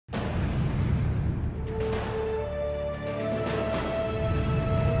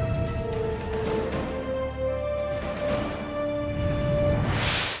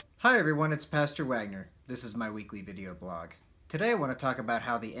Hi everyone, it's Pastor Wagner. This is my weekly video blog. Today I want to talk about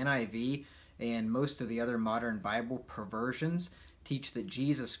how the NIV and most of the other modern Bible perversions teach that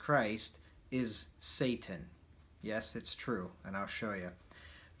Jesus Christ is Satan. Yes, it's true, and I'll show you.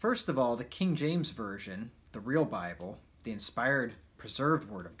 First of all, the King James Version, the real Bible, the inspired, preserved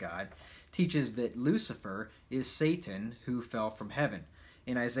Word of God, teaches that Lucifer is Satan who fell from heaven.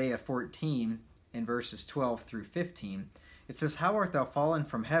 In Isaiah 14, in verses 12 through 15, it says, "How art thou fallen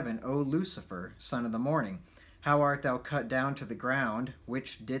from heaven, O Lucifer, son of the morning? How art thou cut down to the ground,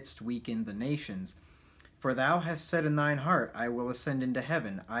 which didst weaken the nations? For thou hast said in thine heart, I will ascend into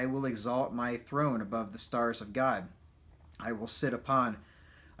heaven. I will exalt my throne above the stars of God. I will sit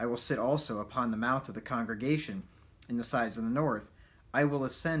also upon the mount of the congregation in the sides of the north. I will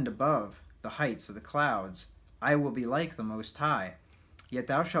ascend above the heights of the clouds. I will be like the Most High. Yet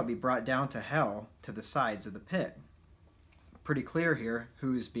thou shalt be brought down to hell, to the sides of the pit." Pretty clear here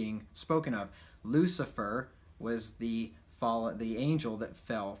who is being spoken of. Lucifer was the angel that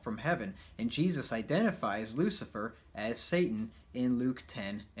fell from heaven, and Jesus identifies Lucifer as Satan in Luke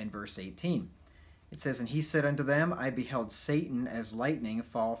 10 and verse 18. It says, "And he said unto them, I beheld Satan as lightning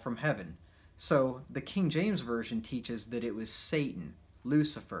fall from heaven." So the King James Version teaches that it was Satan,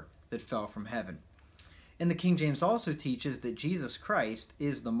 Lucifer, that fell from heaven. And the King James also teaches that Jesus Christ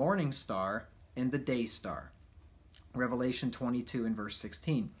is the morning star and the day star. Revelation 22 and verse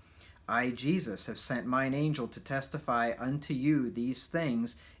 16. "I, Jesus, have sent mine angel to testify unto you these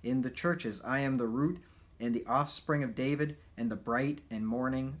things in the churches. I am the root and the offspring of David and the bright and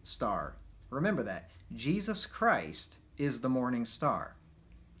morning star." Remember that. Jesus Christ is the morning star.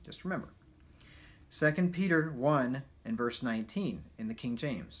 Just remember. 2 Peter 1 and verse 19 in the King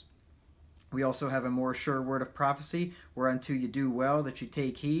James. "We also have a more sure word of prophecy, whereunto you do well that you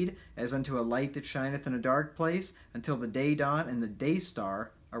take heed, as unto a light that shineth in a dark place, until the day dawn and the day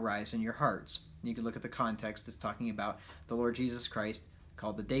star arise in your hearts." You can look at the context. It's talking about the Lord Jesus Christ,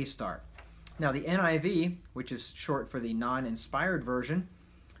 called the day star. Now the NIV, which is short for the non-inspired version,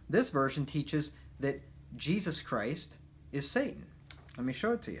 this version teaches that Jesus Christ is Satan. Let me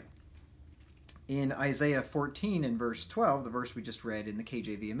show it to you. In Isaiah 14 and verse 12, the verse we just read in the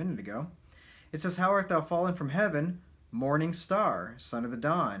KJV a minute ago, it says, "How art thou fallen from heaven, morning star, son of the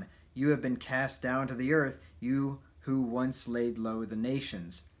dawn? You have been cast down to the earth, you who once laid low the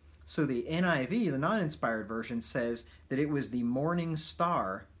nations." So the NIV, the non-inspired version, says that it was the morning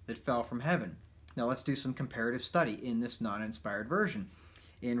star that fell from heaven. Now let's do some comparative study in this non-inspired version.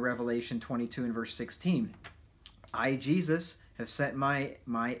 In Revelation 22 and verse 16, "I, Jesus, have sent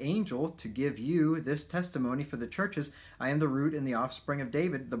my angel to give you this testimony for the churches. I am the root and the offspring of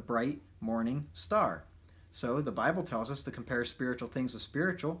David, the bright morning star." So the Bible tells us to compare spiritual things with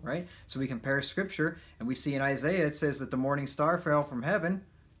spiritual, right? So we compare Scripture, and we see in Isaiah it says that the morning star fell from heaven,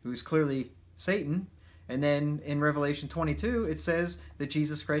 who's clearly Satan. And then in Revelation 22 it says that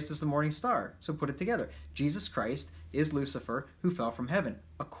Jesus Christ is the morning star. So put it together. Jesus Christ is Lucifer who fell from heaven,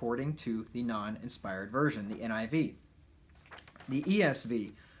 according to the non-inspired version, the NIV. The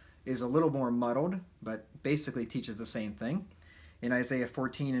ESV is a little more muddled, but basically teaches the same thing. In Isaiah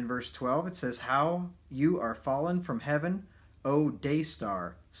 14 and verse 12, it says, "How you are fallen from heaven, O day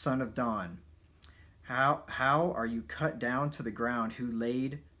star, son of dawn. How are you cut down to the ground,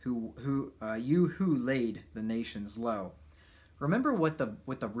 you who laid the nations low." Remember what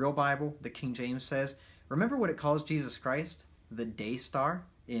the real Bible, the King James, says? Remember what it calls Jesus Christ? The day star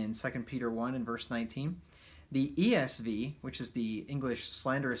in 2 Peter 1 and verse 19. The ESV, which is the English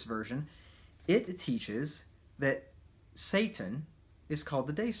slanderous version, it teaches that Satan is called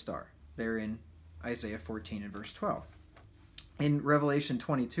the day star, there in Isaiah 14 and verse 12. In Revelation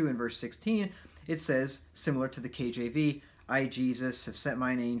 22 and verse 16, it says, similar to the KJV, "I, Jesus, have sent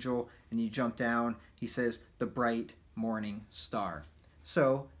mine angel," and you jump down, he says, "the bright morning star."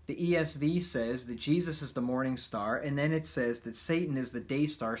 So the ESV says that Jesus is the morning star, and then it says that Satan is the day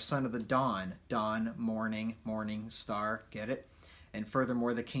star, son of the dawn. Dawn, morning, morning star, get it? And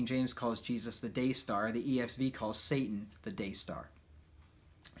furthermore, the King James calls Jesus the day star. The ESV calls Satan the day star.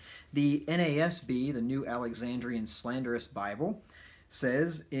 The NASB, the New Alexandrian Slanderous Bible,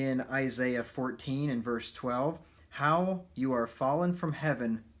 says in Isaiah 14 and verse 12, "How you are fallen from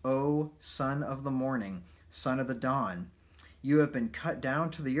heaven, O son of the morning, son of the dawn. You have been cut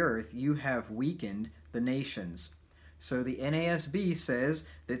down to the earth, you have weakened the nations." So the NASB says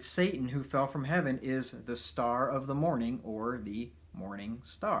that Satan, who fell from heaven, is the star of the morning, or the morning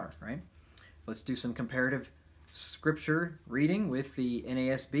star, right? Let's do some comparative scripture reading with the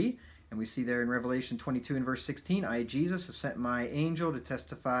NASB. And we see there in Revelation 22 and verse 16, "I, Jesus, have sent my angel to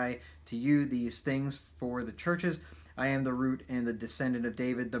testify to you these things for the churches. I am the root and the descendant of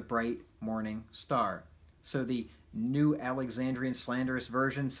David, the bright morning star. So the New Alexandrian Slanderous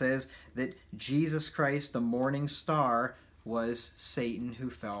Version says that Jesus Christ, the morning star, was Satan who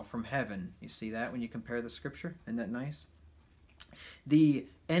fell from heaven. You see that when you compare the scripture? Isn't that nice? The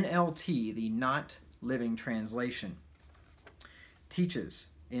NLT, the Not Living Translation, teaches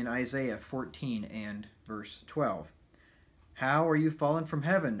in Isaiah 14 and verse 12, "How are you fallen from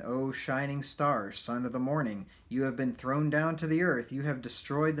heaven, O shining star, son of the morning? You have been thrown down to the earth. You have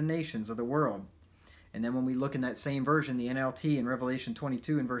destroyed the nations of the world." And then when we look in that same version, the NLT, in Revelation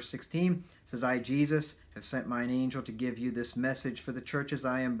 22 and verse 16, says, "I, Jesus, have sent mine angel to give you this message for the churches.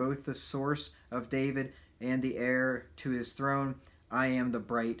 I am both the source of David and the heir to his throne. I am the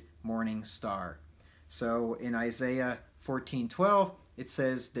bright morning star." So in Isaiah 14:12, it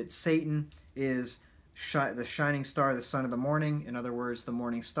says that Satan is the shining star, the son of the morning. In other words, the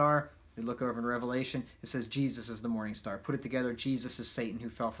morning star. We look over in Revelation, it says Jesus is the morning star. Put it together, Jesus is Satan who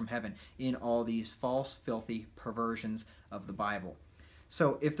fell from heaven in all these false, filthy perversions of the Bible.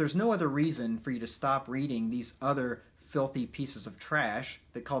 So if there's no other reason for you to stop reading these other filthy pieces of trash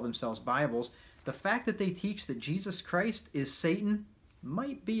that call themselves Bibles, the fact that they teach that Jesus Christ is Satan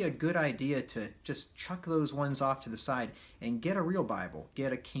might be a good idea to just chuck those ones off to the side and get a real Bible,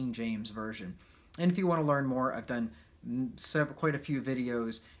 get a King James version. And if you want to learn more, I've done quite a few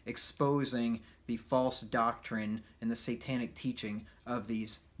videos exposing the false doctrine and the satanic teaching of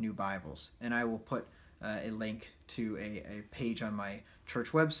these new Bibles. And I will put a link to a page on my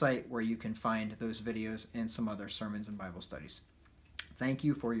church website where you can find those videos and some other sermons and Bible studies. Thank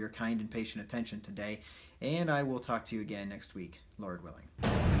you for your kind and patient attention today, and I will talk to you again next week, Lord willing.